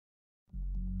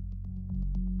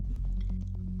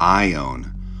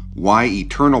Aion, why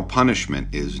eternal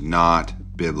punishment is not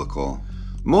biblical.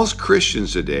 Most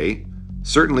Christians today,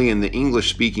 certainly in the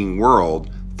English-speaking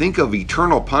world, think of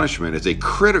eternal punishment as a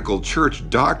critical church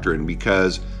doctrine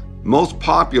because most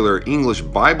popular English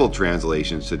Bible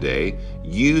translations today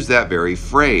use that very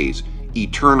phrase,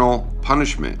 eternal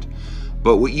punishment.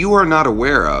 But what you are not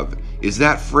aware of is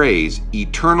that phrase,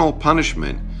 eternal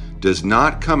punishment, does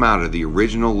not come out of the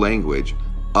original language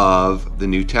of the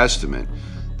New Testament.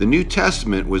 The New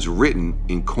Testament was written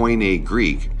in Koine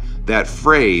Greek. That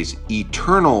phrase,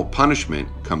 eternal punishment,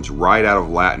 comes right out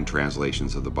of Latin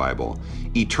translations of the Bible.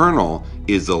 Eternal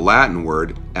is the Latin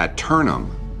word aeternum.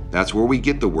 That's where we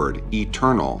get the word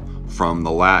eternal from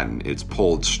the Latin. It's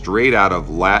pulled straight out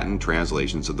of Latin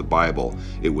translations of the Bible.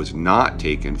 It was not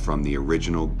taken from the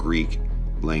original Greek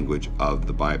language of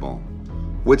the Bible.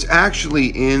 What's actually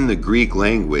in the Greek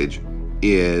language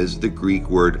is the Greek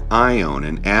word aion,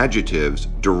 and adjectives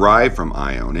derive from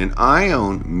aion, and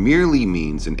aion merely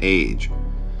means an age.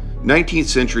 19th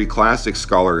century classic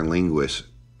scholar and linguist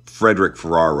Frederick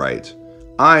Farrar writes,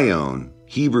 aion,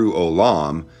 Hebrew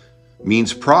olam,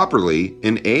 means properly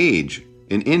an age,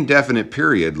 an indefinite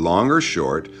period, long or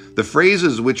short. The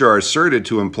phrases which are asserted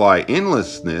to imply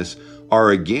endlessness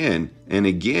are again and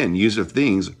again used of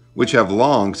things which have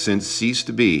long since ceased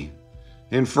to be.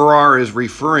 And Farrar is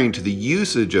referring to the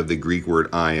usage of the Greek word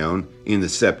aion in the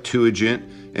Septuagint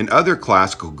and other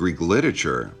classical Greek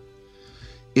literature.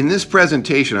 In this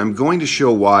presentation, I'm going to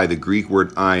show why the Greek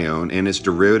word aion and its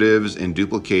derivatives and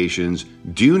duplications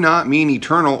do not mean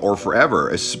eternal or forever,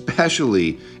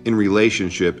 especially in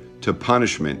relationship to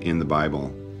punishment in the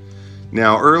Bible.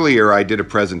 Now, earlier I did a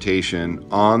presentation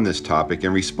on this topic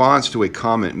in response to a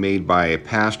comment made by a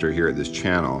pastor here at this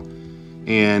channel.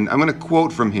 And I'm going to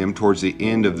quote from him towards the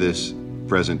end of this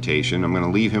presentation. I'm going to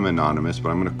leave him anonymous, but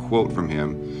I'm going to quote from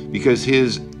him because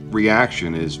his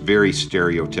reaction is very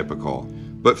stereotypical.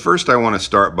 But first I want to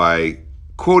start by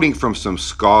quoting from some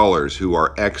scholars who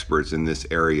are experts in this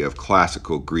area of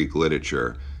classical Greek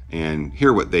literature and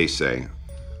hear what they say.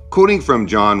 Quoting from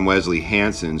John Wesley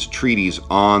Hansen's treatise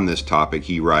on this topic,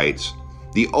 he writes,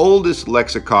 "The oldest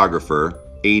lexicographer,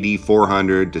 AD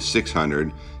 400 to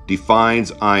 600,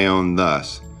 defines aion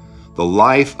thus: the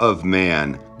life of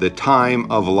man, the time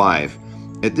of life.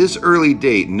 At this early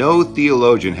date, no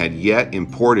theologian had yet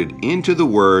imported into the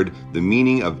word the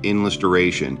meaning of endless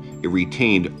duration. It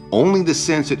retained only the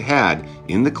sense it had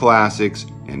in the classics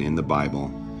and in the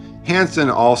Bible." Hansen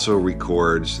also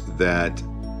records that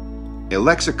a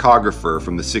lexicographer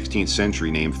from the 16th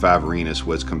century named Favorinus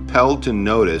was compelled to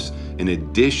notice an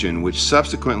addition which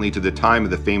subsequently to the time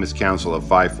of the famous Council of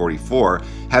 544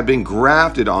 had been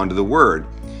grafted onto the word.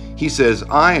 He says,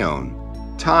 aion,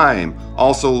 time,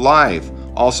 also life,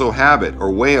 also habit or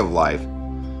way of life.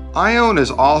 Aion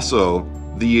is also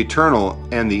the eternal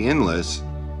and the endless,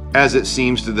 as it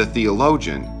seems to the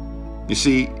theologian. You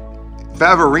see,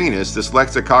 Favorinus, this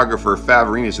lexicographer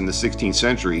Favorinus in the 16th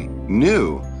century,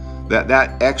 knew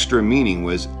that extra meaning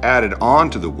was added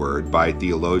onto the word by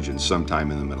theologians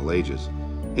sometime in the Middle Ages.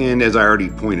 And as I already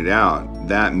pointed out,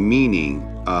 that meaning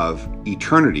of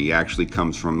eternity actually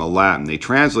comes from the Latin. They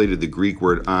translated the Greek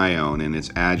word aion and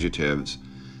its adjectives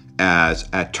as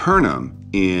aeternum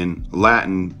in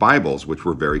Latin Bibles, which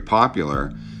were very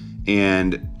popular,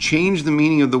 and changed the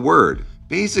meaning of the word.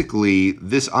 Basically,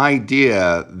 this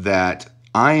idea that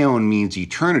aion means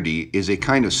eternity is a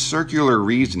kind of circular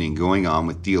reasoning going on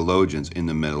with theologians in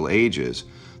the Middle Ages.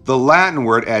 The Latin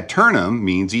word aeternum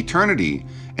means eternity,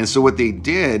 and so what they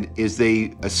did is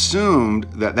they assumed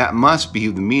that that must be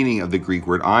the meaning of the Greek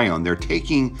word aion. They're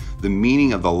taking the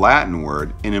meaning of the Latin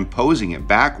word and imposing it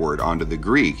backward onto the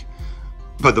Greek.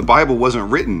 But the Bible wasn't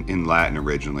written in Latin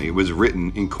originally, it was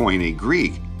written in Koine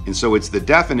Greek. And so it's the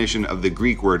definition of the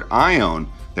Greek word aion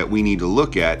that we need to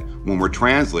look at when we're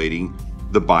translating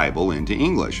the Bible into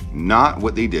English, not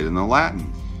what they did in the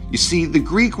Latin. You see, the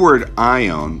Greek word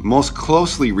aion most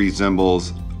closely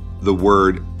resembles the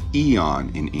word eon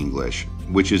in English,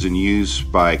 which is in use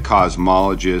by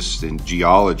cosmologists and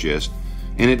geologists,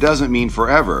 and it doesn't mean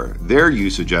forever. Their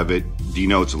usage of it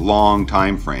denotes long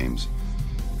time frames.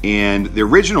 And the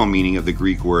original meaning of the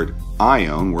Greek word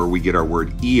aion, where we get our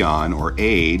word eon or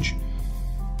age,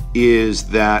 is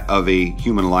that of a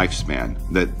human lifespan,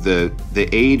 that the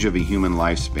age of a human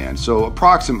lifespan. So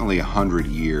approximately 100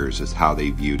 years is how they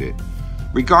viewed it.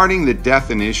 Regarding the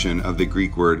definition of the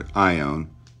Greek word aion,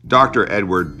 Dr.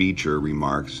 Edward Beecher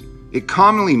remarks, "It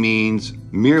commonly means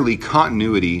merely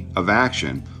continuity of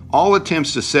action. All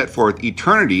attempts to set forth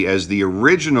eternity as the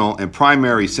original and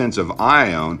primary sense of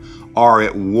aion are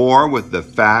at war with the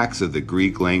facts of the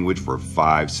Greek language for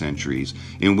 5 centuries,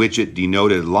 in which it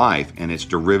denoted life and its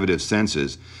derivative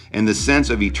senses, and the sense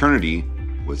of eternity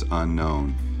was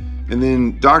unknown. And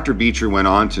then Dr. Beecher went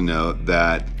on to note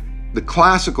that the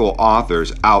classical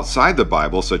authors outside the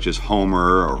Bible, such as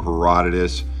Homer or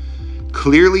Herodotus,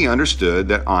 clearly understood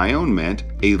that Aion meant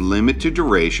a limited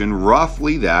duration,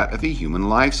 roughly that of a human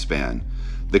lifespan.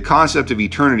 The concept of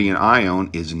eternity in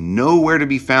Aion is nowhere to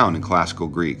be found in classical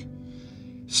Greek.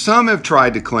 Some have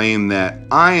tried to claim that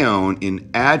Aion in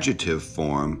adjective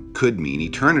form could mean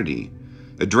eternity.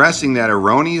 Addressing that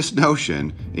erroneous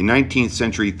notion, a 19th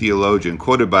century theologian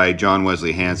quoted by John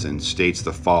Wesley Hanson states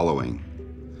the following: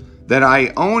 that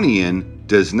Aionian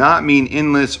does not mean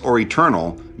endless or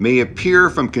eternal may appear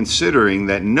from considering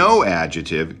that no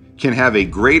adjective can have a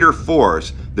greater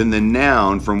force than the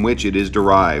noun from which it is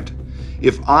derived.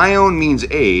 If Aion means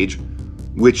age,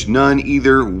 which none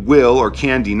either will or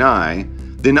can deny,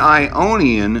 then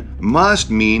Aionian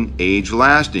must mean age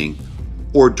lasting,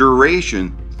 or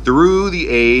duration through the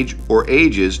age or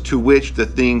ages to which the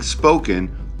thing spoken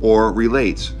or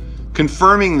relates.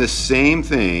 Confirming the same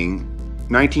thing,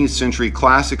 19th century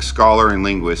classic scholar and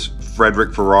linguist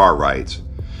Frederick Farrar writes,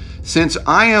 since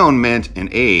Aion meant an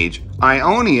age,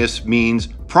 Aionius means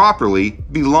properly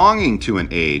belonging to an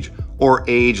age, or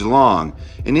age long,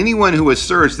 and anyone who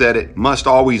asserts that it must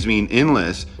always mean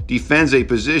endless defends a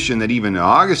position that even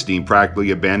Augustine practically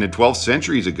abandoned 12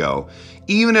 centuries ago.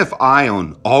 Even if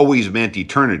Aion always meant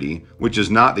eternity, which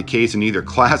is not the case in either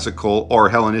classical or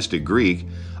Hellenistic Greek,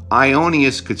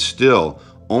 Aionius could still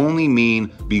only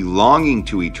mean belonging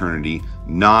to eternity,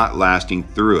 not lasting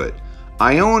through it.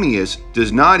 Aionius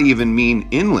does not even mean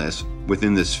endless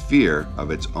within the sphere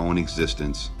of its own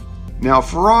existence. Now,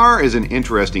 Farrar is an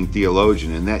interesting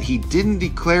theologian in that he didn't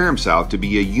declare himself to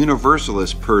be a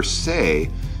universalist per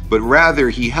se, but rather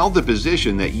he held the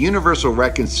position that universal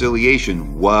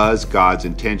reconciliation was God's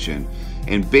intention,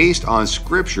 and based on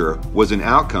Scripture was an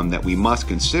outcome that we must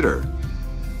consider.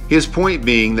 His point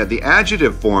being that the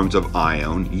adjective forms of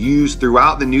Aion used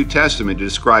throughout the New Testament to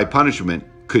describe punishment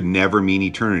could never mean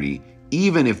eternity,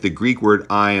 even if the Greek word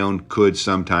Aion could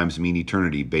sometimes mean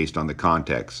eternity based on the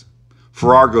context.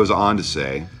 Farrar goes on to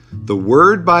say, the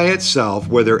word by itself,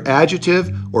 whether adjective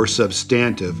or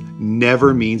substantive,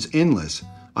 never means endless.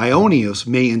 Aionios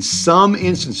may in some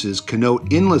instances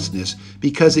connote endlessness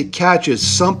because it catches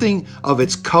something of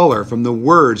its color from the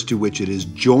words to which it is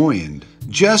joined.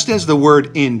 Just as the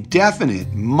word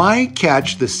indefinite might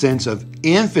catch the sense of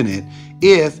infinite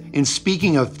if, in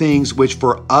speaking of things which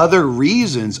for other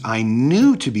reasons I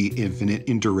knew to be infinite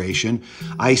in duration,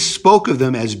 I spoke of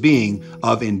them as being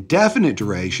of indefinite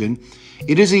duration,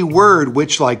 it is a word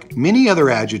which, like many other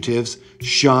adjectives,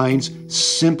 shines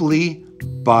simply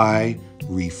by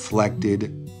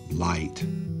reflected light.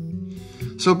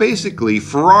 So basically,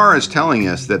 Farrar is telling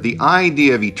us that the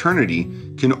idea of eternity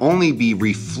can only be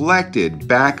reflected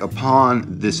back upon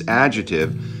this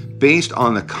adjective based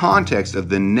on the context of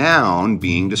the noun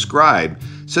being described,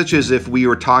 such as if we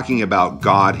were talking about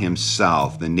God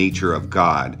himself, the nature of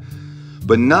God.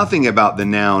 But nothing about the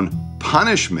noun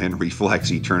punishment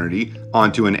reflects eternity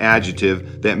onto an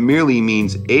adjective that merely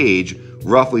means age,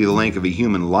 roughly the length of a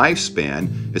human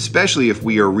lifespan, especially if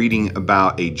we are reading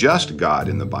about a just God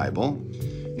in the Bible.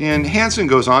 And Hanson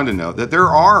goes on to note that there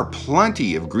are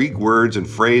plenty of Greek words and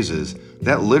phrases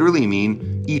that literally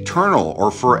mean eternal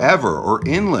or forever or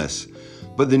endless,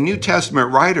 but the New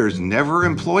Testament writers never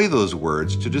employ those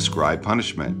words to describe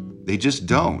punishment. They just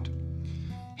don't.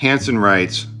 Hanson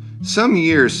writes, some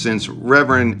years since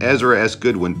Reverend Ezra S.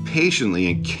 Goodwin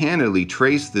patiently and candidly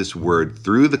traced this word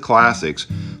through the classics,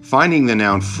 finding the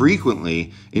noun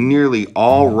frequently in nearly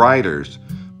all writers,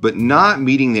 but not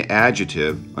meeting the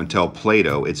adjective until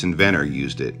Plato, its inventor,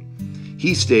 used it.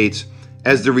 He states,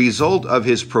 as the result of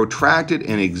his protracted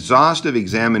and exhaustive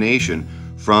examination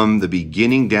from the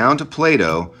beginning down to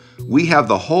Plato, we have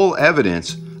the whole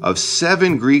evidence of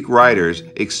 7 Greek writers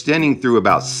extending through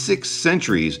about 6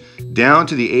 centuries down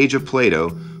to the age of Plato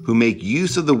who make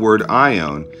use of the word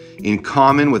Aion in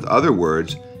common with other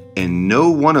words, and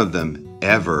no one of them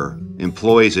ever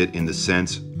employs it in the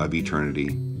sense of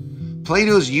eternity.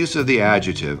 Plato's use of the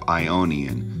adjective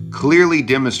Aionian clearly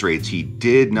demonstrates he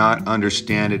did not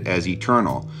understand it as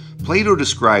eternal. Plato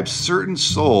describes certain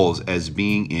souls as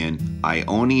being in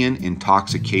Aionian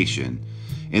intoxication.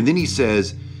 And then he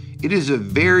says, it is a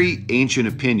very ancient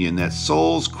opinion that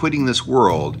souls quitting this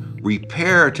world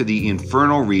repair to the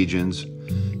infernal regions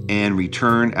and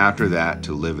return after that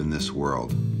to live in this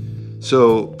world.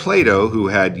 So Plato, who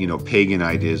had, pagan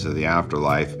ideas of the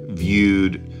afterlife,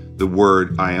 viewed the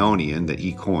word Aionian that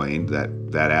he coined, that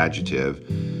that adjective,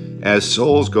 as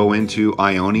souls go into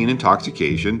Aionian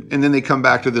intoxication, and then they come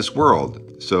back to this world.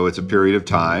 So it's a period of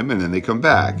time, and then they come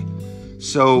back.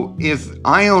 So if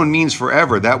Aion means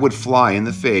forever, that would fly in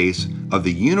the face of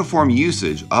the uniform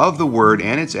usage of the word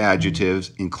and its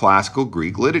adjectives in classical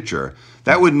Greek literature.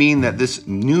 That would mean that this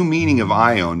new meaning of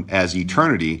Aion as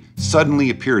eternity suddenly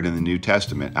appeared in the New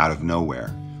Testament out of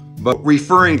nowhere. But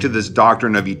referring to this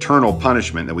doctrine of eternal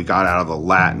punishment that we got out of the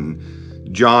Latin,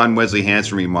 John Wesley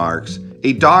Hansen remarks,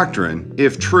 "A doctrine,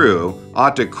 if true,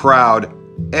 ought to crowd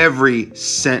every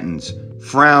sentence,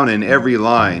 frown in every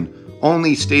line,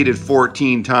 only stated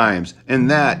 14 times,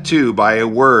 and that too by a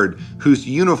word whose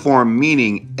uniform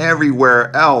meaning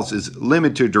everywhere else is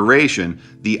limited duration.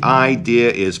 The idea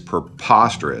is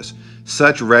preposterous.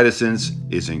 Such reticence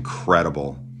is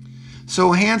incredible."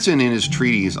 So Hansen, in his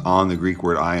treatise on the Greek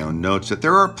word aion, notes that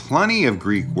there are plenty of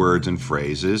Greek words and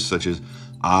phrases, such as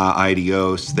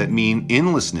aidios, that mean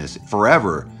endlessness,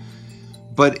 forever.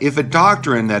 But if a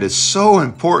doctrine that is so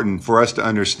important for us to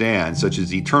understand, such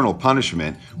as eternal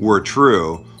punishment, were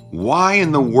true, why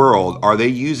in the world are they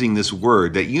using this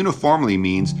word that uniformly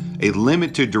means a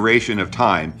limited duration of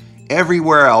time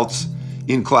everywhere else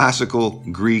in classical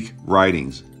Greek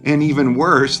writings? And even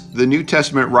worse, the New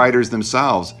Testament writers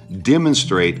themselves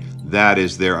demonstrate that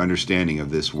is their understanding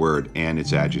of this word and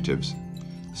its adjectives.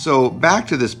 So back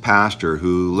to this pastor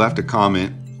who left a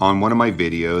comment on one of my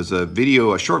videos,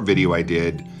 a short video I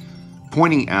did,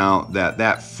 pointing out that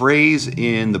that phrase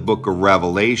in the book of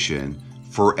Revelation,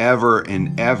 forever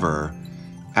and ever,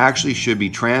 actually should be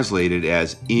translated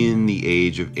as in the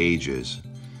age of ages.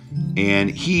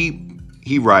 And he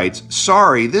writes,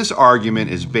 "Sorry, this argument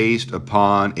is based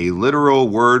upon a literal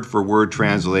word-for-word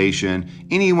translation.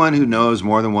 Anyone who knows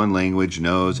more than one language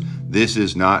knows this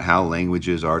is not how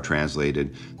languages are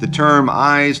translated. The term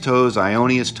eyes, toes,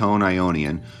 Ionius, tone,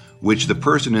 Aionian, which the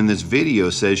person in this video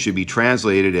says should be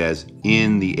translated as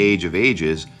in the age of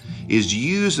ages, is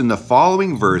used in the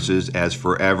following verses as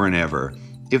forever and ever.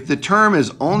 If the term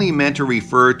is only meant to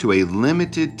refer to a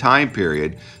limited time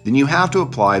period, then you have to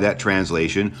apply that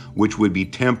translation, which would be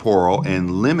temporal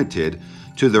and limited,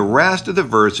 to the rest of the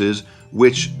verses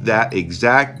which that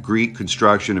exact Greek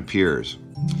construction appears."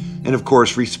 And of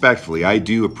course, respectfully, I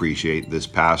do appreciate this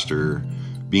pastor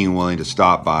being willing to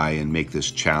stop by and make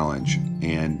this challenge.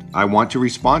 And I want to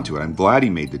respond to it. I'm glad he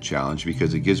made the challenge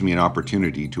because it gives me an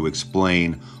opportunity to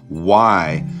explain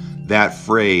why that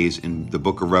phrase in the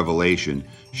book of Revelation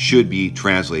should be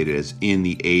translated as in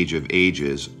the age of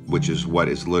ages, which is what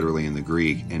is literally in the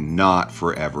Greek, and not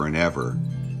forever and ever.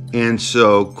 And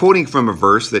so, quoting from a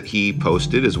verse that he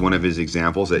posted as one of his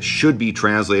examples that should be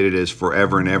translated as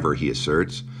forever and ever, he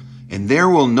asserts, "And there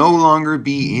will no longer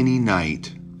be any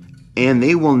night, and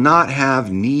they will not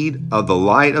have need of the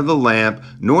light of the lamp,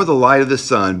 nor the light of the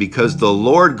sun, because the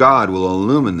Lord God will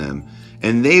illumine them,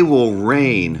 and they will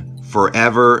reign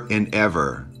forever and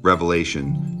ever."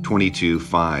 Revelation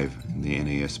 22:5 in the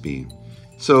NASB.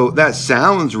 So that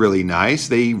sounds really nice.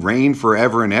 They reign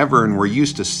forever and ever, and we're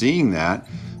used to seeing that.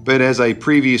 But as I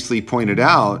previously pointed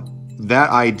out,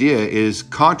 that idea is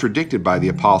contradicted by the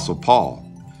Apostle Paul.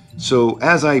 So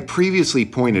as I previously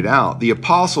pointed out, the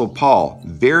Apostle Paul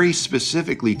very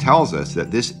specifically tells us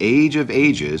that this age of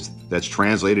ages, that's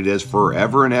translated as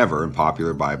forever and ever in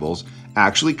popular Bibles,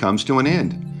 actually comes to an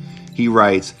end. He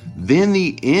writes, "Then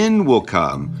the end will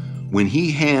come when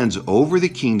he hands over the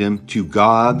kingdom to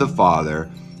God the Father,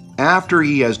 after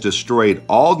he has destroyed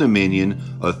all dominion,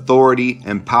 authority,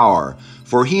 and power.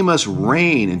 For he must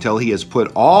reign until he has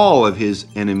put all of his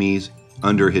enemies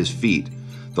under his feet.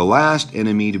 The last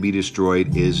enemy to be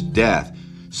destroyed is death."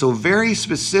 So very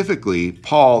specifically,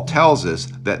 Paul tells us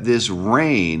that this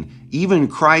reign, even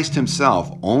Christ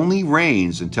himself, only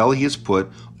reigns until he has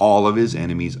put all of his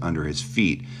enemies under his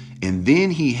feet. And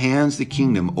then he hands the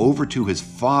kingdom over to his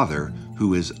Father,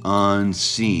 who is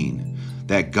unseen,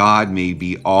 that God may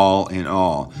be all in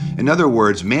all. In other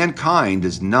words, mankind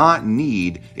does not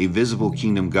need a visible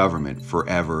kingdom government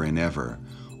forever and ever,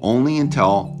 only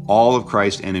until all of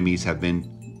Christ's enemies have been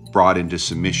brought into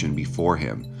submission before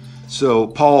him. So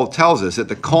Paul tells us that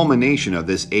the culmination of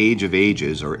this age of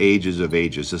ages, or ages of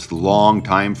ages, this long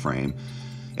time frame,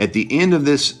 at the end of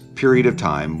this period of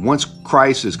time, once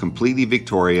Christ is completely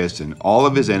victorious and all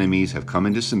of his enemies have come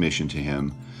into submission to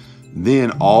him,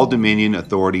 then all dominion,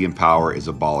 authority, and power is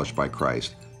abolished by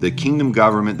Christ. The kingdom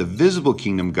government, the visible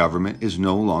kingdom government, is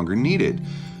no longer needed.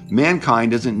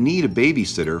 Mankind doesn't need a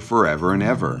babysitter forever and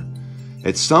ever.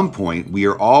 At some point, we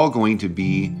are all going to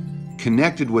be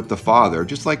connected with the Father,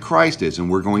 just like Christ is, and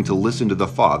we're going to listen to the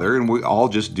Father, and we all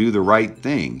just do the right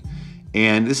thing.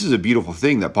 And this is a beautiful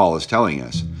thing that Paul is telling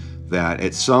us, that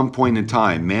at some point in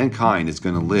time, mankind is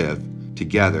going to live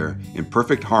together in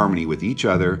perfect harmony with each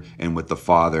other and with the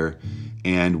Father,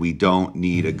 and we don't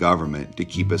need a government to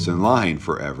keep us in line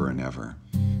forever and ever.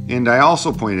 And I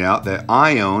also pointed out that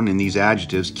Aion in these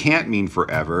adjectives can't mean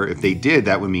forever. If they did,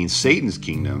 that would mean Satan's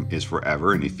kingdom is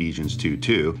forever in Ephesians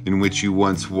 2:2, in which you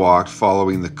once walked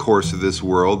following the course of this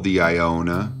world, the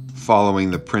Iona,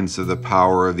 following the prince of the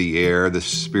power of the air, the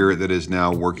spirit that is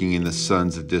now working in the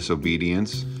sons of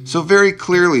disobedience. So very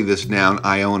clearly this noun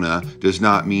Iona does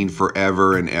not mean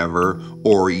forever and ever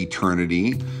or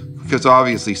eternity, because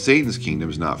obviously Satan's kingdom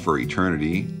is not for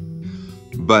eternity.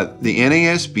 But the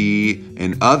NASB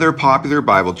and other popular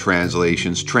Bible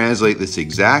translations translate this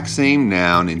exact same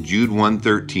noun in Jude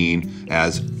 1:13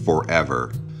 as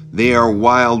forever. They are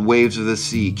wild waves of the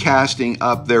sea, casting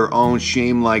up their own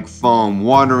shame-like foam,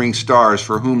 wandering stars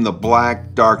for whom the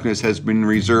black darkness has been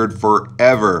reserved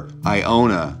forever.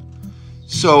 Iona.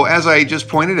 So as I just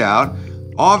pointed out,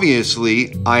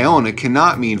 obviously Iona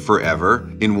cannot mean forever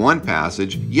in one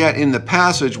passage, yet in the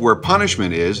passage where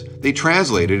punishment is, they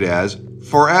translate it as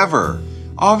forever.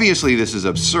 Obviously, this is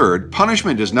absurd.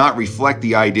 Punishment does not reflect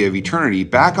the idea of eternity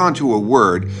back onto a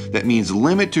word that means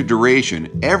limit to duration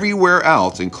everywhere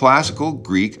else in classical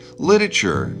Greek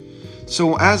literature.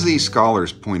 So as these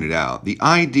scholars pointed out, the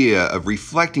idea of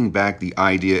reflecting back the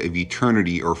idea of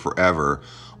eternity or forever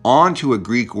onto a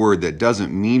Greek word that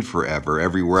doesn't mean forever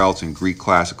everywhere else in Greek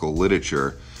classical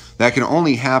literature, that can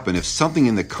only happen if something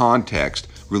in the context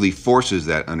really forces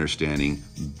that understanding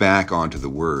back onto the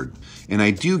word. And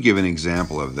I do give an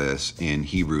example of this in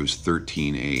Hebrews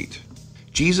 13:8.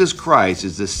 Jesus Christ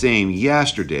is the same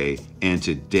yesterday and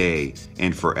today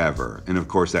and forever. And of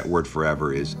course that word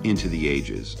forever is into the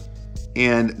ages.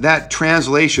 And that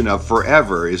translation of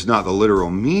forever is not the literal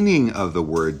meaning of the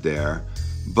word there,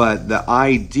 but the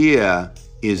idea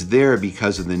is there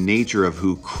because of the nature of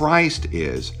who Christ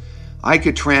is. I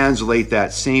could translate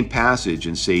that same passage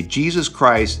and say Jesus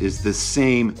Christ is the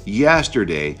same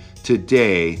yesterday,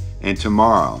 today, and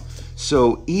tomorrow.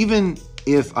 So even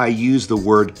if I use the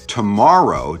word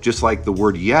tomorrow, just like the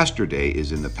word yesterday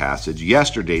is in the passage,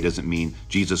 yesterday doesn't mean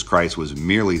Jesus Christ was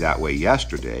merely that way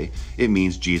yesterday. It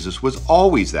means Jesus was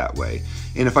always that way.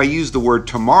 And if I use the word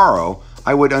tomorrow,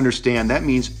 I would understand that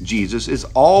means Jesus is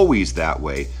always that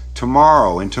way,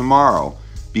 tomorrow and tomorrow,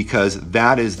 because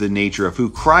that is the nature of who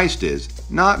Christ is,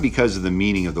 not because of the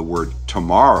meaning of the word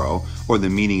tomorrow or the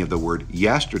meaning of the word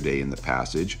yesterday in the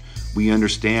passage. We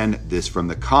understand this from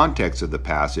the context of the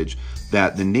passage,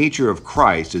 that the nature of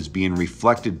Christ is being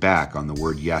reflected back on the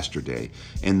word yesterday,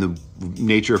 and the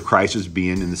nature of Christ is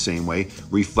being, in the same way,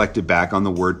 reflected back on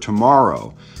the word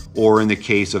tomorrow. Or in the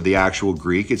case of the actual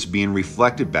Greek, it's being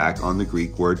reflected back on the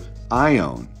Greek word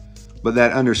aion. But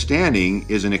that understanding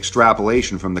is an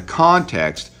extrapolation from the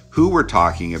context, who we're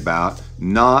talking about,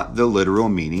 not the literal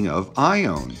meaning of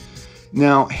aion.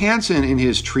 Now, Hansen, in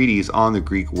his treatise on the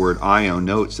Greek word aion,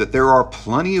 notes that there are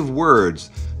plenty of words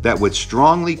that would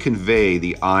strongly convey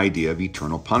the idea of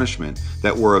eternal punishment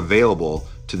that were available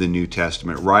to the New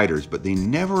Testament writers, but they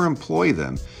never employ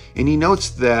them. And he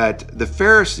notes that the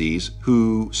Pharisees,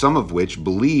 who some of which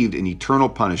believed in eternal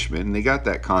punishment, and they got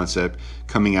that concept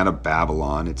coming out of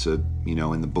Babylon, it's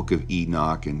in the book of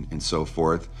Enoch and so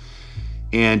forth.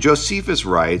 And Josephus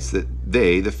writes that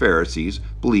they, the Pharisees,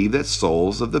 believe that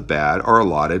souls of the bad are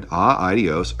allotted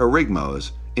aidios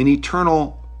erigmos, an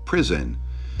eternal prison,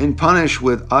 and punished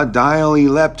with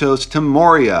adaileptos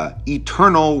timoria,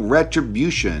 eternal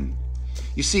retribution.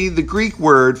 You see, the Greek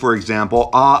word, for example,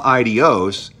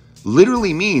 aidios,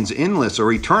 literally means endless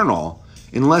or eternal,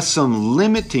 unless some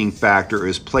limiting factor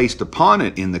is placed upon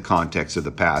it in the context of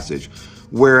the passage.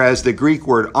 Whereas the Greek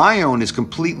word aion is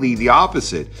completely the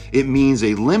opposite. It means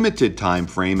a limited time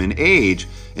frame and age,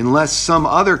 unless some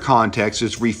other context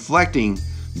is reflecting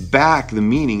back the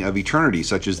meaning of eternity,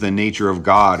 such as the nature of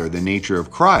God or the nature of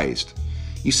Christ.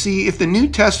 You see, if the New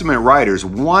Testament writers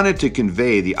wanted to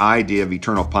convey the idea of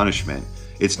eternal punishment,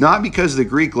 it's not because the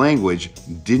Greek language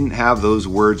didn't have those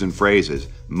words and phrases.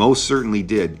 Most certainly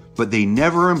did, but they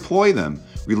never employ them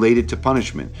related to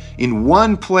punishment. In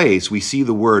one place, we see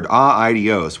the word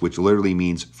aidios, which literally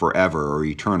means forever or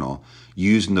eternal,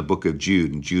 used in the book of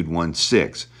Jude, in Jude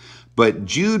 1:6. But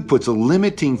Jude puts a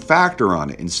limiting factor on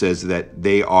it and says that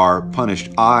they are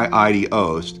punished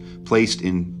aidios, placed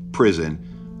in prison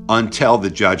until the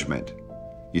judgment.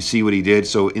 You see what he did?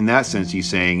 So in that sense, he's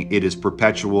saying it is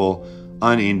perpetual,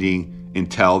 unending,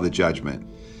 until the judgment.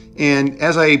 And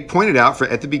as I pointed out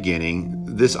at the beginning,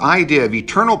 this idea of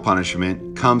eternal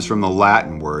punishment comes from the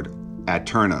Latin word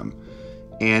aeternum.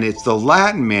 And it's the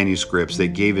Latin manuscripts that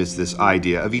gave us this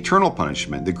idea of eternal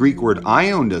punishment. The Greek word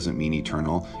aion doesn't mean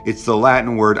eternal. It's the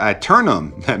Latin word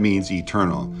aeternum that means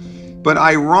eternal. But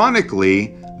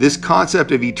ironically, this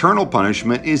concept of eternal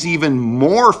punishment is even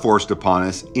more forced upon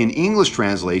us in English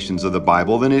translations of the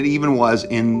Bible than it even was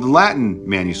in the Latin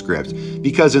manuscripts.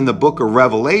 Because in the book of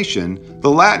Revelation,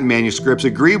 the Latin manuscripts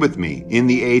agree with me in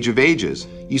the Age of Ages.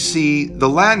 You see, the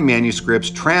Latin manuscripts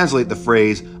translate the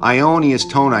phrase Aionius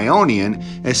ton Aionian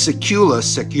as secula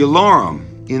secularum.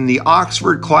 In the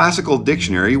Oxford Classical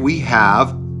Dictionary, we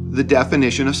have the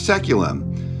definition of seculum.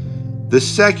 The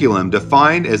seculum,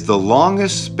 defined as the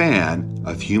longest span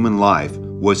of human life,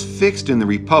 was fixed in the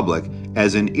Republic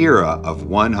as an era of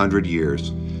 100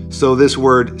 years. So this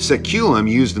word seculum,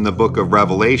 used in the book of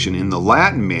Revelation in the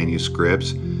Latin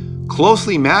manuscripts,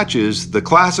 closely matches the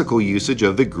classical usage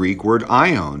of the Greek word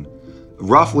aion,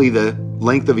 roughly the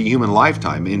length of a human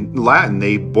lifetime. In Latin,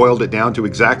 they boiled it down to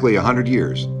exactly 100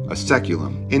 years, a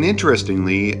seculum. And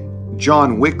interestingly,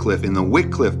 John Wycliffe, in the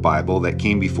Wycliffe Bible that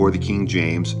came before the King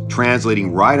James,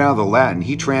 translating right out of the Latin,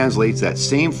 he translates that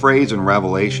same phrase in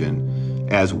Revelation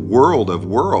as world of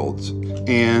worlds.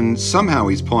 And somehow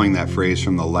he's pulling that phrase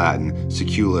from the Latin,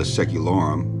 secula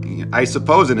secularum. I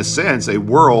suppose, in a sense, a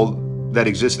world that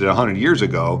existed 100 years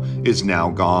ago is now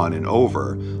gone and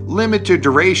over. Limited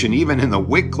duration, even in the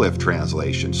Wycliffe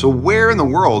translation. So where in the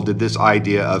world did this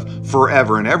idea of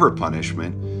forever and ever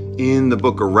punishment in the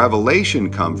book of Revelation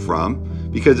come from?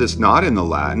 Because it's not in the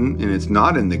Latin and it's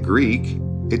not in the Greek.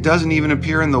 It doesn't even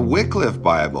appear in the Wycliffe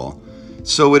Bible.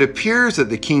 So it appears that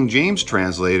the King James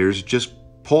translators just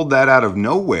pulled that out of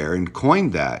nowhere and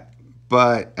coined that.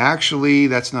 But actually,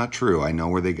 that's not true. I know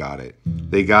where they got it.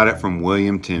 They got it from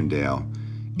William Tyndale.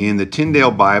 In the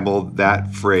Tyndale Bible,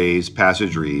 that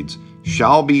passage reads,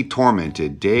 "shall be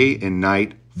tormented day and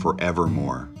night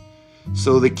forevermore."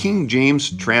 So the King James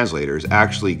translators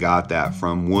actually got that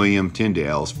from William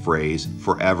Tyndale's phrase,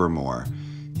 forevermore.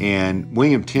 And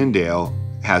William Tyndale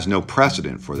has no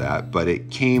precedent for that, but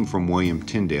it came from William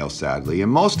Tyndale, sadly.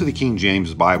 And most of the King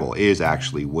James Bible is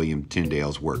actually William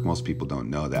Tyndale's work. Most people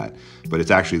don't know that, but it's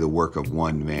actually the work of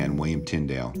one man, William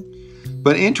Tyndale.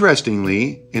 But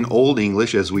interestingly, in Old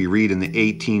English, as we read in the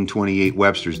 1828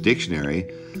 Webster's Dictionary,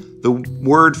 the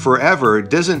word forever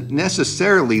doesn't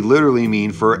necessarily literally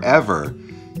mean forever.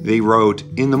 They wrote,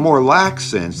 in the more lax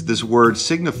sense, this word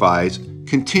signifies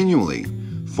continually,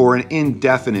 for an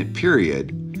indefinite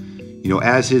period.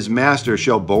 As his master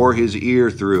shall bore his ear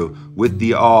through with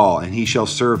the awl, and he shall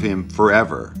serve him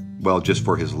forever. Well, just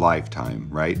for his lifetime,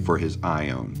 right? For his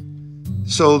aion.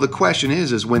 So the question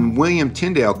is when William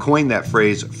Tyndale coined that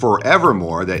phrase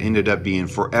forevermore, that ended up being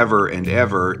forever and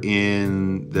ever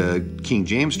in the King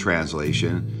James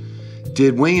translation,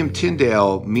 did William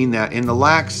Tyndale mean that in the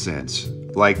lax sense,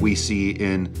 like we see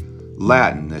in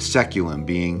Latin, the seculum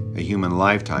being a human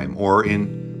lifetime, or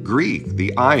in Greek,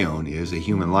 the aion is a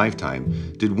human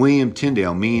lifetime? Did William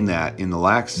Tyndale mean that in the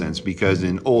lax sense? Because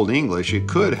in Old English, it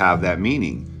could have that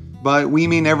meaning. But we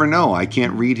may never know. I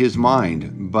can't read his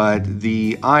mind. But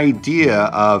the idea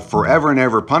of forever and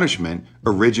ever punishment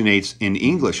originates in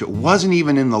English. It wasn't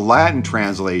even in the Latin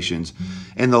translations.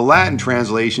 And the Latin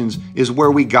translations is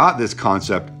where we got this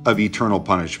concept of eternal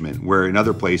punishment, where in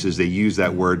other places they use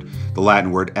that word, the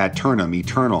Latin word aeternum,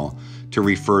 eternal, to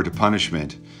refer to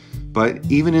punishment. But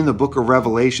even in the book of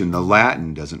Revelation, the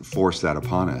Latin doesn't force that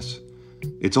upon us.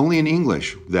 It's only in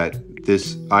English that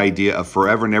this idea of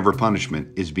forever and ever punishment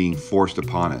is being forced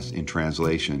upon us in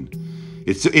translation.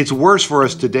 It's worse for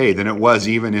us today than it was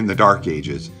even in the Dark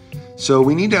Ages. So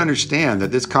we need to understand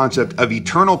that this concept of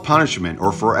eternal punishment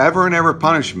or forever and ever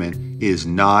punishment is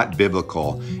not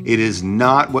biblical. It is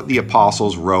not what the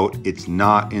apostles wrote. It's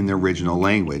not in the original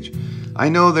language. I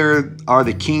know there are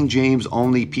the King James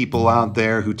only people out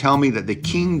there who tell me that the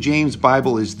King James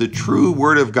Bible is the true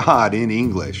Word of God in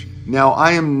English. Now,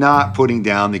 I am not putting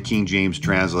down the King James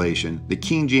translation. The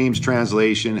King James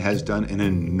translation has done an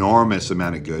enormous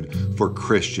amount of good for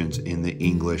Christians in the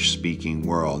English-speaking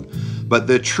world. But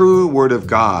the true Word of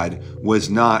God was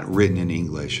not written in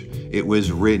English. It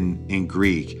was written in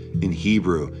Greek, in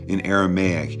Hebrew, in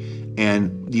Aramaic.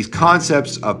 And these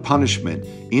concepts of punishment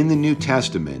in the New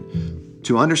Testament,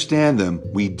 to understand them,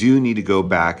 we do need to go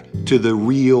back to the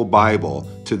real Bible,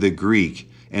 to the Greek,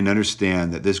 and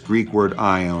understand that this Greek word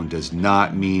aion does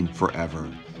not mean forever.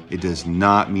 It does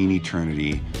not mean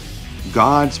eternity.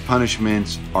 God's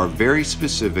punishments are very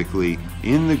specifically,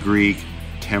 in the Greek,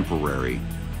 temporary.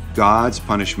 God's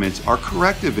punishments are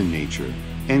corrective in nature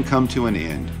and come to an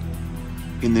end.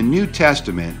 In the New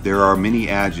Testament, there are many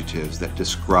adjectives that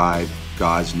describe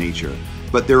God's nature.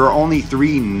 but there are only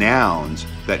three nouns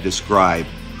that describe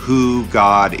who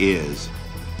God is.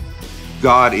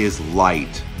 God is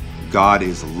light, God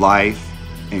is life,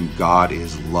 and God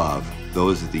is love.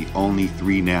 Those are the only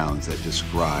three nouns that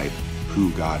describe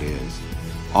who God is.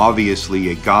 Obviously,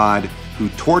 a God who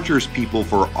tortures people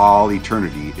for all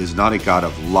eternity is not a God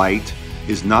of light,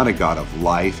 is not a God of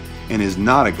life, and is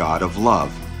not a God of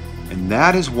love. And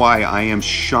that is why I am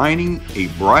shining a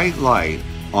bright light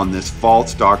on this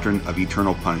false doctrine of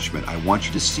eternal punishment. I want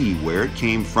you to see where it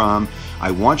came from.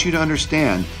 I want you to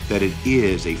understand that it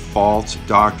is a false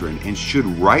doctrine and should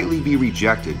rightly be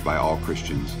rejected by all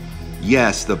Christians.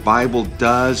 Yes, the Bible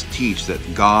does teach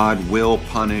that God will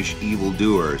punish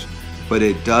evildoers, but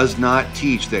it does not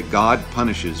teach that God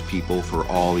punishes people for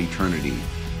all eternity.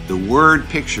 The word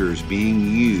pictures being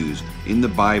used in the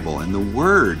Bible and the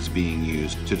words being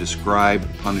used to describe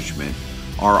punishment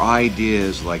are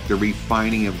ideas like the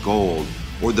refining of gold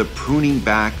or the pruning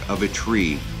back of a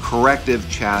tree, corrective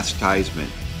chastisement.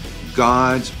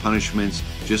 God's punishments,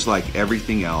 just like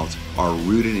everything else, are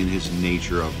rooted in his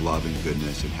nature of love and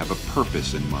goodness and have a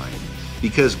purpose in mind.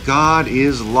 Because God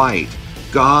is light,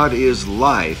 God is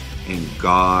life, and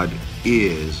God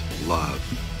is love.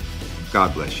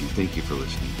 God bless you. Thank you for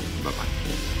listening. Bye-bye.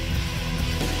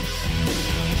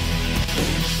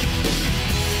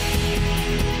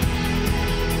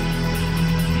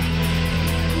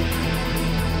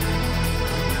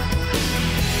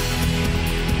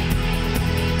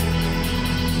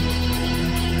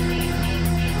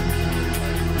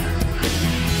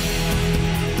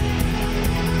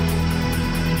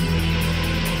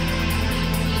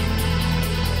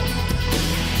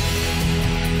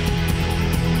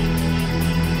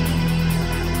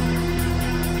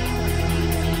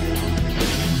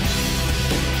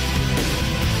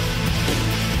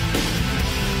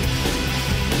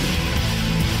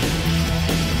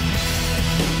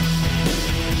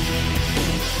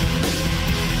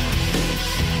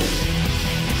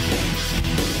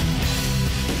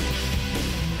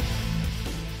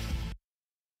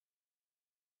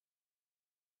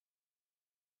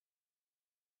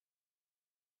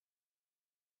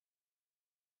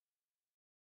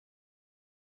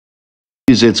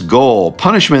 Is its goal,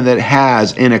 punishment that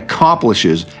has and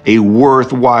accomplishes a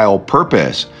worthwhile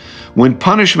purpose. When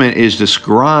punishment is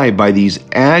described by these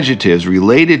adjectives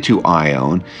related to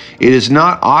Aion, it is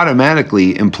not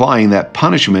automatically implying that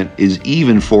punishment is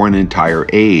even for an entire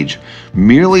age,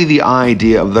 merely the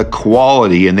idea of the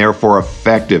quality and therefore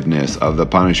effectiveness of the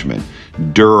punishment,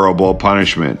 durable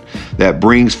punishment that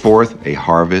brings forth a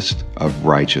harvest of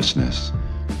righteousness.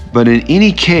 But in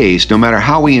any case, no matter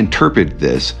how we interpret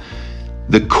this,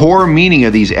 the core meaning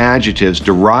of these adjectives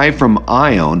derived from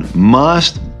Aion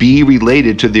must be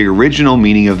related to the original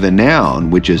meaning of the noun,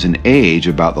 which is an age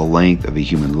about the length of a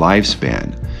human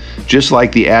lifespan. Just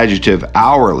like the adjective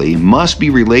hourly must be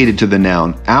related to the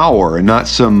noun hour and not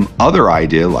some other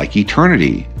idea like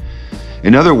eternity.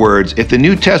 In other words, if the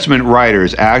New Testament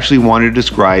writers actually wanted to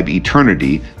describe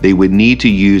eternity, they would need to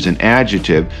use an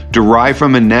adjective derived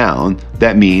from a noun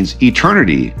that means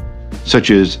eternity, such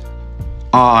as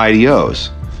aidios.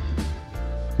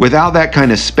 Without that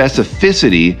kind of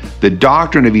specificity, the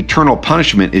doctrine of eternal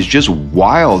punishment is just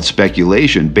wild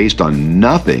speculation based on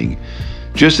nothing.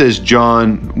 Just as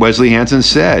John Wesley Hansen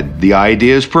said, the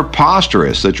idea is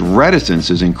preposterous. Such reticence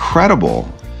is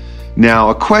incredible. Now,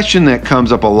 a question that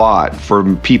comes up a lot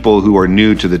from people who are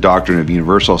new to the doctrine of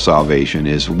universal salvation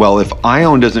is, well, if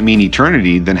Aion doesn't mean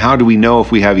eternity, then how do we know if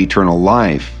we have eternal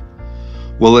life?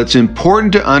 Well, it's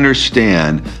important to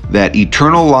understand that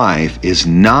eternal life is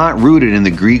not rooted in the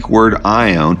Greek word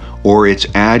aion or its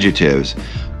adjectives,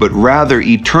 but rather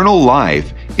eternal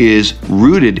life is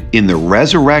rooted in the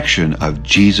resurrection of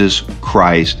Jesus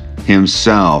Christ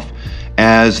himself.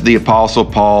 As the Apostle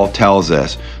Paul tells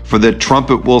us, for the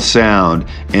trumpet will sound,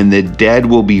 and the dead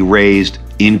will be raised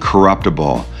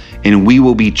incorruptible, and we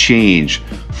will be changed.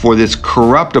 For this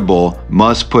corruptible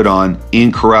must put on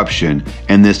incorruption,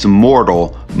 and this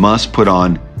mortal must put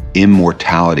on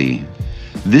immortality.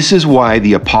 This is why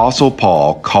the Apostle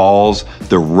Paul calls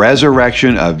the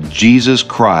resurrection of Jesus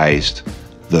Christ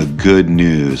the good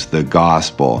news, the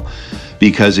gospel.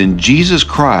 Because in Jesus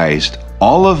Christ,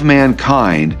 all of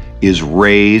mankind is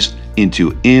raised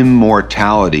into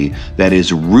immortality that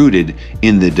is rooted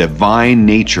in the divine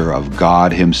nature of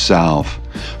God himself.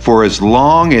 For as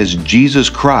long as Jesus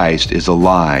Christ is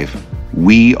alive,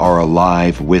 we are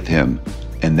alive with him,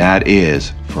 and that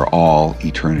is for all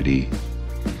eternity.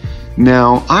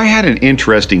 Now, I had an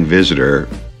interesting visitor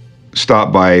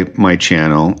stop by my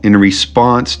channel in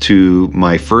response to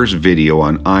my first video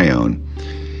on Aion.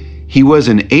 He was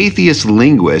an atheist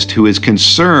linguist who is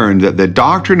concerned that the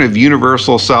doctrine of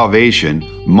universal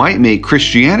salvation might make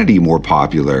Christianity more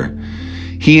popular.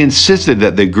 He insisted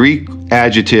that the Greek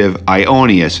adjective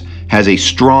aionios has a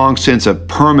strong sense of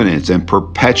permanence and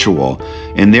perpetual,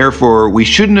 and therefore we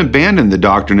shouldn't abandon the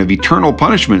doctrine of eternal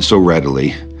punishment so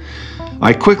readily.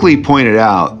 I quickly pointed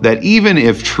out that even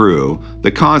if true,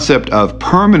 the concept of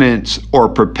permanence or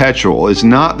perpetual is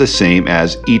not the same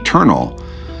as eternal.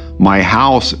 My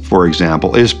house, for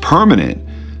example, is permanent,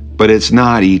 but it's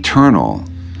not eternal.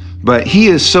 But he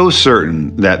is so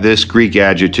certain that this Greek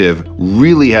adjective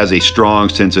really has a strong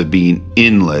sense of being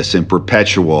endless and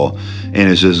perpetual and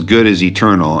is as good as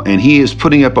eternal, and he is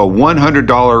putting up a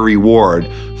 $100 reward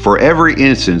for every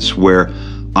instance where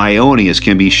aionios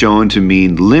can be shown to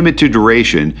mean limited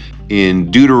duration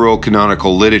in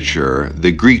deuterocanonical literature,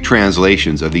 the Greek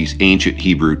translations of these ancient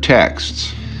Hebrew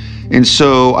texts. And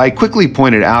so I quickly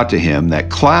pointed out to him that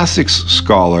classics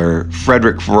scholar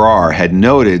Frederick Farrar had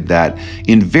noted that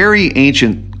in very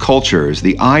ancient cultures,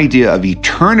 the idea of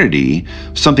eternity,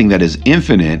 something that is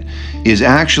infinite, is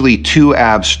actually too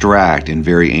abstract in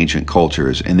very ancient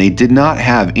cultures, and they did not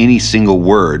have any single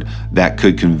word that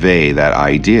could convey that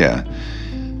idea.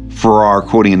 Farrar,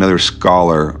 quoting another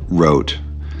scholar, wrote,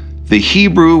 "The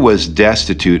Hebrew was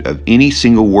destitute of any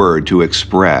single word to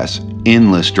express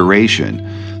endless duration.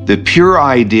 The pure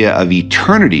idea of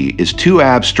eternity is too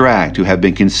abstract to have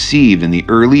been conceived in the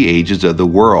early ages of the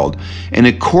world, and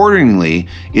accordingly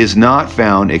is not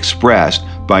found expressed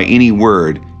by any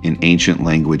word in ancient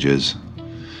languages."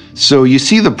 So you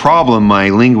see the problem my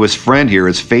linguist friend here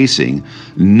is facing.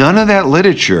 None of that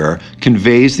literature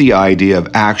conveys the idea of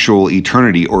actual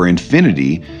eternity or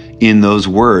infinity in those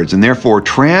words, and therefore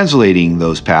translating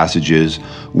those passages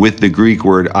with the Greek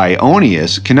word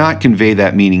aionios cannot convey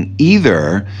that meaning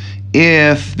either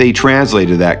if they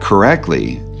translated that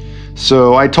correctly.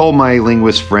 So I told my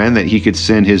linguist friend that he could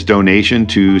send his donation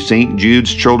to St.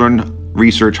 Jude's Children's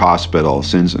Research Hospital,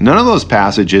 since none of those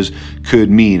passages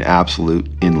could mean absolute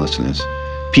endlessness.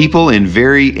 People in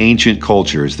very ancient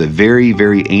cultures, the very,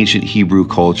 very ancient Hebrew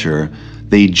culture,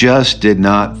 they just did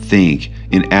not think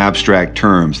in abstract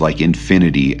terms like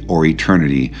infinity or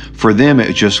eternity. For them,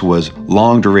 it just was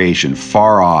long duration,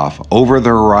 far off, over the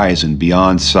horizon,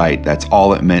 beyond sight. That's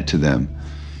all it meant to them.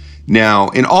 Now,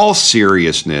 in all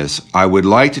seriousness, I would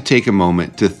like to take a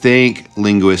moment to thank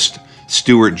linguist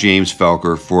Stuart James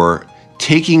Felker for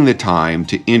taking the time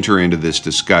to enter into this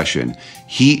discussion.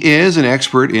 He is an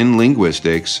expert in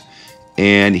linguistics,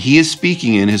 and he is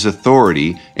speaking in his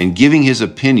authority and giving his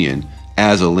opinion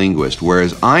as a linguist,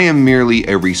 whereas I am merely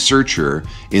a researcher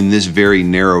in this very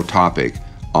narrow topic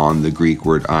on the Greek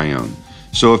word aion.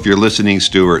 So if you're listening,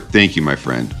 Stuart, thank you, my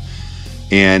friend.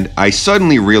 And I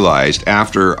suddenly realized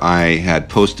after I had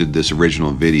posted this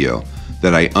original video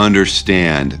that I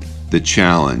understand the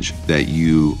challenge that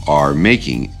you are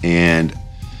making. And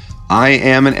I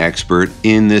am an expert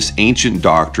in this ancient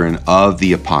doctrine of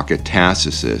the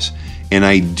apokatastasis. And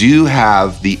I do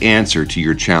have the answer to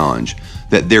your challenge,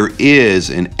 that there is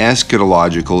an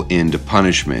eschatological end to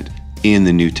punishment in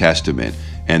the New Testament,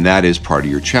 and that is part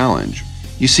of your challenge.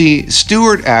 You see,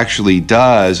 Stuart actually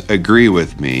does agree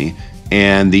with me,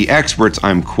 and the experts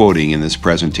I'm quoting in this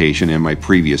presentation and my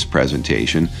previous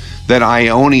presentation, that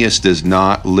aionios does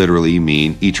not literally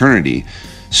mean eternity.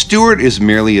 Stuart is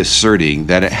merely asserting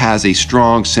that it has a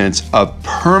strong sense of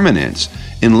permanence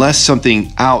unless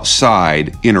something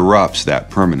outside interrupts that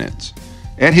permanence.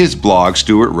 At his blog,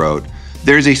 Stuart wrote,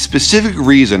 "There's a specific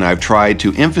reason I've tried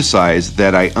to emphasize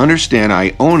that I understand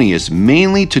aionios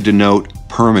mainly to denote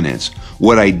permanence.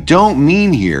 What I don't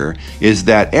mean here is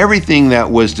that everything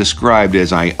that was described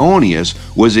as aionios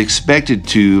was expected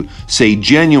to, say,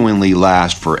 genuinely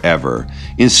last forever.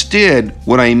 Instead,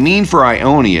 what I mean for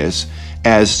aionios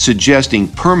as suggesting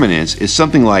permanence is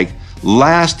something like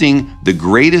lasting the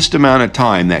greatest amount of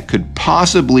time that could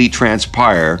possibly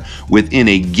transpire within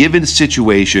a given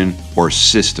situation or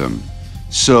system."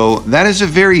 So that is a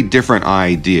very different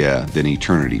idea than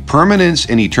eternity. Permanence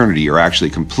and eternity are actually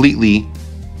completely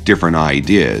different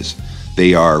ideas.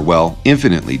 They are, well,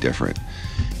 infinitely different.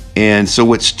 And so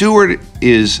what Stuart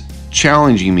is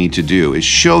challenging me to do is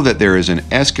show that there is an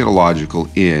eschatological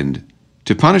end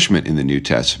to punishment in the New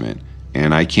Testament.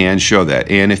 And I can show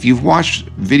that. And if you've watched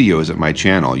videos at my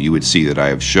channel, you would see that I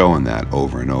have shown that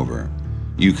over and over.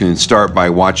 You can start by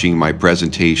watching my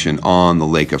presentation on the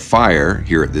lake of fire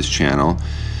here at this channel.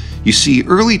 You see,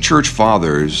 early church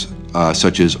fathers,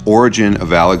 such as Origen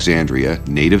of Alexandria,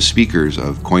 native speakers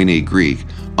of Koine Greek,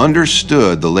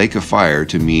 understood the lake of fire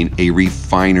to mean a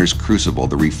refiner's crucible,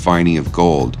 the refining of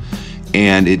gold.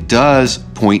 And it does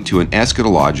point to an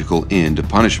eschatological end to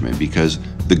punishment because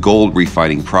the gold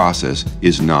refining process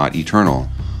is not eternal.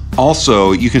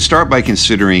 Also, you can start by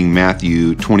considering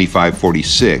Matthew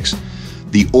 25:46.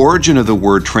 The origin of the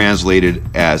word translated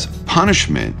as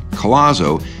punishment,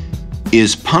 kalazo,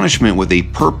 is punishment with a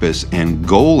purpose and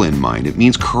goal in mind. It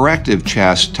means corrective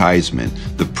chastisement,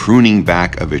 the pruning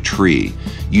back of a tree.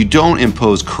 You don't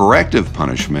impose corrective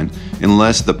punishment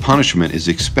unless the punishment is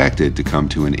expected to come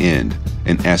to an end,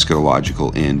 an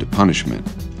eschatological end to punishment.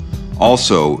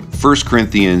 Also, 1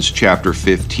 Corinthians chapter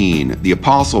 15, the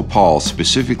Apostle Paul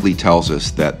specifically tells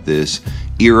us that this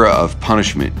era of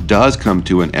punishment does come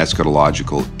to an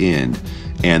eschatological end,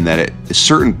 and that at a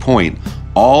certain point,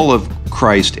 all of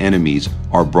Christ's enemies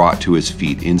are brought to his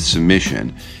feet in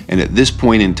submission. And at this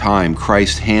point in time,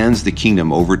 Christ hands the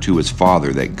kingdom over to his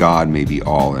Father that God may be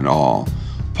all in all.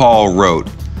 Paul wrote,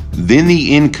 "Then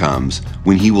the end comes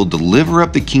when he will deliver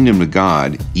up the kingdom to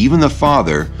God, even the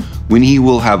Father, when he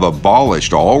will have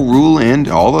abolished all rule and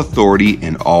all authority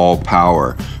and all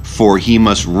power. For he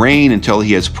must reign until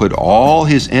he has put all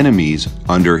his enemies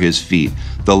under his feet."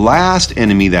 The last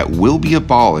enemy that will be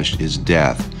abolished is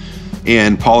death.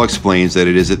 And Paul explains that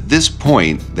it is at this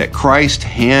point that Christ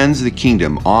hands the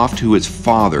kingdom off to his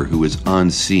Father who is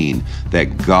unseen,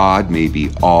 that God may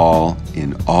be all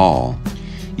in all.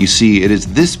 You see, it is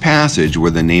this passage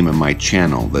where the name of my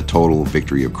channel, The Total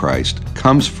Victory of Christ,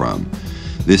 comes from.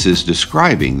 This is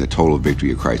describing the total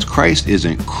victory of Christ. Christ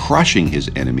isn't crushing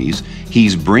his enemies.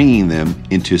 He's bringing them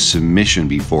into submission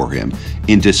before him,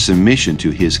 into submission to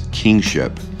his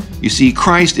kingship. You see,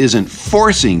 Christ isn't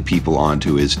forcing people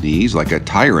onto his knees like a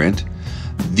tyrant.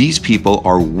 These people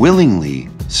are willingly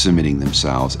submitting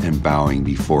themselves and bowing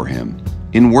before him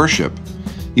in worship.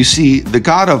 You see, the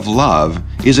God of love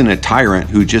isn't a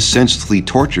tyrant who just senselessly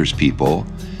tortures people.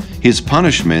 His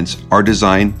punishments are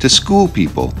designed to school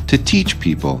people, to teach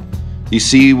people. You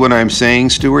see what I'm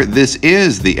saying, Stuart? This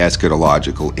is the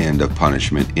eschatological end of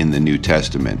punishment in the New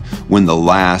Testament, when the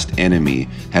last enemy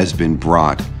has been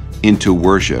brought into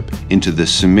worship, into the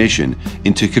submission,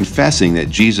 into confessing that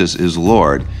Jesus is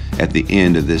Lord at the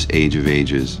end of this age of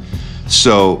ages.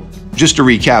 So, just to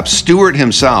recap, Stuart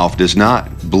himself does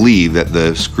not believe that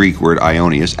the Greek word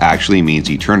Aionius actually means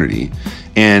eternity.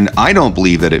 And I don't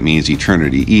believe that it means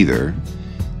eternity either.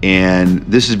 And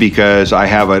this is because I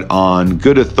have it on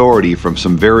good authority from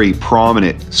some very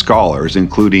prominent scholars,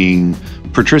 including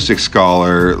patristic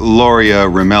scholar Loria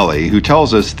Ramelli, who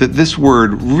tells us that this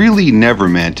word really never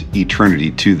meant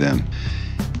eternity to them.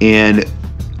 And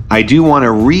I do want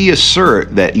to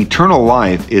reassert that eternal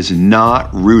life is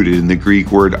not rooted in the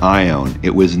Greek word aion.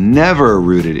 It was never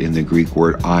rooted in the Greek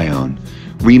word aion.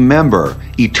 Remember,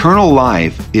 eternal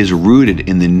life is rooted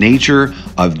in the nature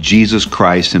of Jesus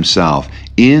Christ himself.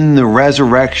 In the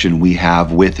resurrection we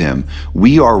have with him,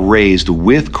 we are raised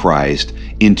with Christ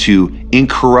into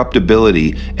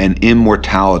incorruptibility and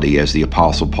immortality, as the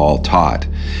Apostle Paul taught.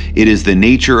 It is the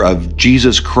nature of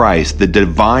Jesus Christ, the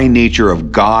divine nature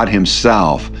of God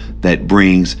himself, that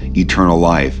brings eternal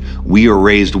life. We are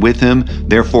raised with him.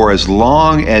 Therefore, as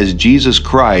long as Jesus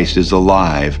Christ is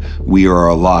alive, we are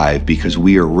alive because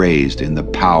we are raised in the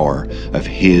power of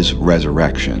his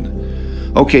resurrection.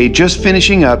 Okay, just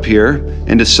finishing up here,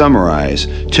 and to summarize,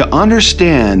 to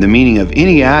understand the meaning of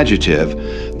any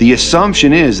adjective, the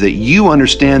assumption is that you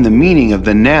understand the meaning of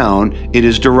the noun it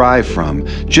is derived from.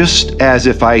 Just as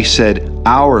if I said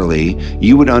hourly,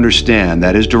 you would understand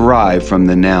that is derived from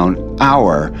the noun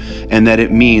hour, and that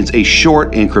it means a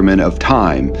short increment of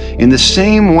time. In the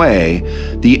same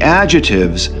way, the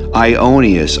adjectives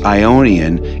Aionius,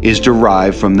 Aionian is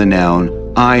derived from the noun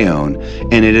Aion,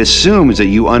 and it assumes that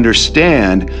you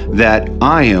understand that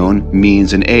Aion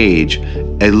means an age,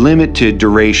 a limited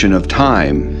duration of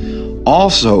time.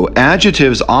 Also,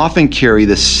 adjectives often carry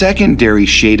the secondary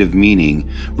shade of meaning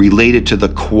related to the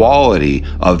quality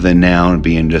of the noun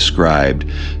being described.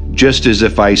 Just as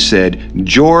if I said,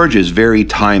 George is very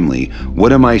timely.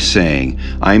 What am I saying?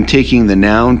 I'm taking the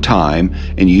noun time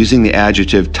and using the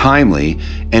adjective timely,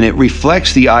 and it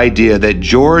reflects the idea that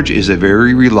George is a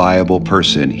very reliable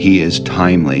person. He is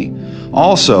timely.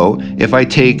 Also, if I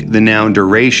take the noun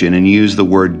duration and use the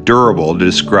word durable to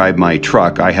describe my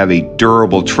truck, I have a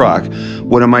durable truck.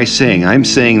 What am I saying? I'm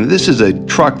saying this is a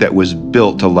truck that was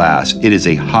built to last. It is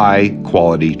a high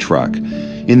quality truck.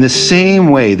 In the same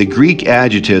way, the Greek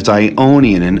adjectives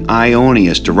Aionian and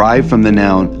Aionius, derived from the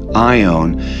noun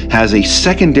aion, has a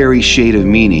secondary shade of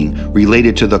meaning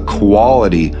related to the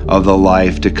quality of the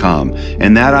life to come.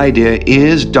 And that idea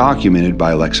is documented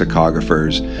by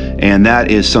lexicographers, and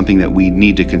that is something that we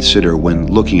need to consider when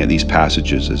looking at these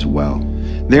passages as well.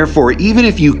 Therefore, even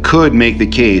if you could make the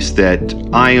case that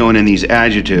Aion and these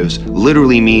adjectives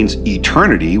literally means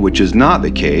eternity, which is not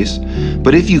the case,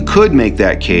 but if you could make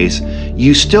that case,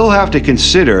 you still have to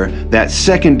consider that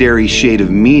secondary shade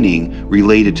of meaning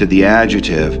related to the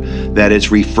adjective, that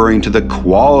it's referring to the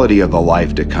quality of the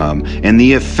life to come and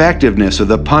the effectiveness of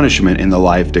the punishment in the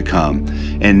life to come,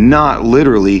 and not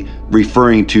literally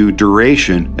referring to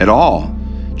duration at all.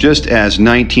 Just as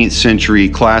 19th century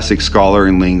classic scholar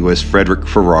and linguist Frederick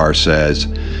Farrar says,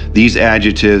 these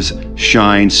adjectives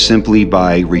shine simply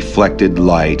by reflected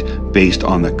light based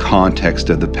on the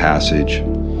context of the passage.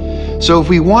 So if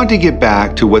we want to get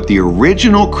back to what the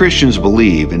original Christians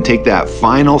believe and take that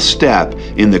final step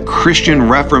in the Christian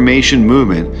Reformation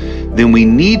movement, then we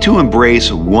need to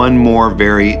embrace one more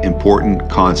very important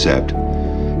concept.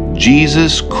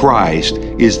 Jesus Christ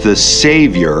is the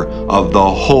Savior of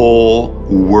the whole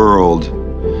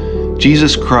world.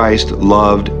 Jesus Christ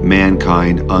loved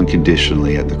mankind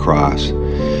unconditionally at the cross.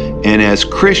 And as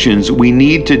Christians, we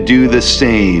need to do the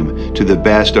same to the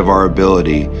best of our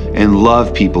ability and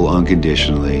love people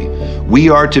unconditionally. We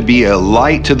are to be a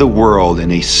light to the world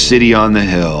in a city on the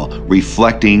hill,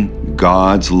 reflecting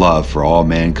God's love for all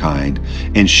mankind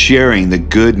and sharing the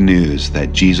good news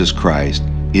that Jesus Christ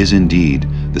is indeed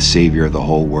the Savior of the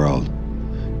whole world.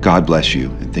 God bless you,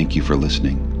 and thank you for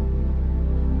listening.